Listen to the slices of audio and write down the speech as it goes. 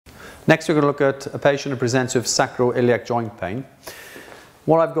Next we're going to look at a patient who presents with sacroiliac joint pain.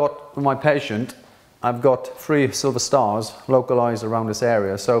 What I've got with my patient, I've got 3 silver stars localized around this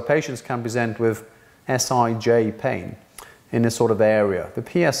area. So patients can present with SIJ pain in this sort of area. The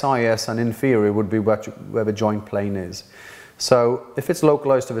PSIS and inferior would be where the joint plane is. So if it's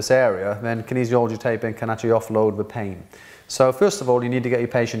localized to this area, then kinesiology taping can actually offload the pain. So first of all, you need to get your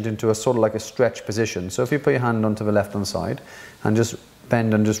patient into a sort of like a stretch position. So if you put your hand onto the left hand side and just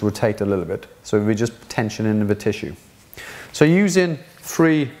bend and just rotate a little bit. So we just tension in the tissue. So using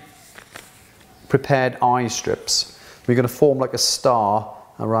 3 prepared eye strips, we're going to form like a star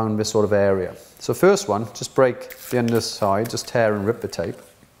around this sort of area. So first one, just break the underside, just tear and rip the tape.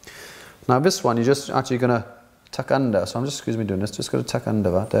 Now this one, you're just actually going to tuck under. So I'm just, excuse me doing this, just going to tuck under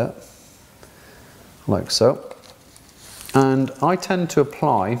that there, like so. And I tend to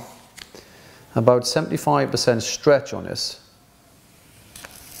apply about 75% stretch on this,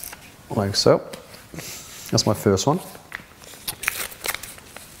 like so. That's my first one.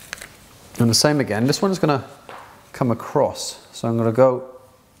 And the same again, this one is going to come across. So I'm going to go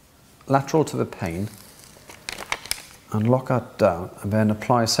lateral to the pain and lock that down and then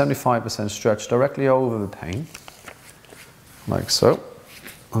apply 75% stretch directly over the pain, like so.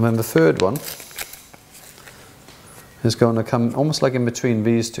 And then the third one is going to come almost like in between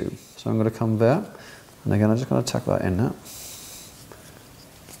these two. So I'm going to come there, and again I'm just going to tuck that in there.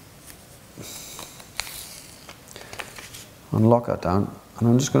 And lock that down, and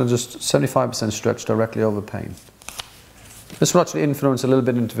I'm just going to just 75% stretch directly over pain. This will actually influence a little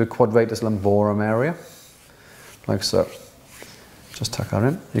bit into the quadratus lumborum area, like so. Just tuck that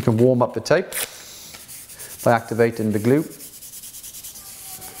in. You can warm up the tape by activating the glue.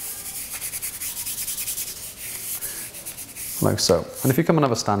 Like so. And if you come and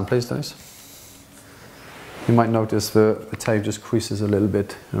have a stand, please, Dennis. You might notice the tape just creases a little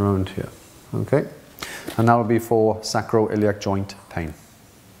bit around here. Okay? And that will be for sacroiliac joint pain.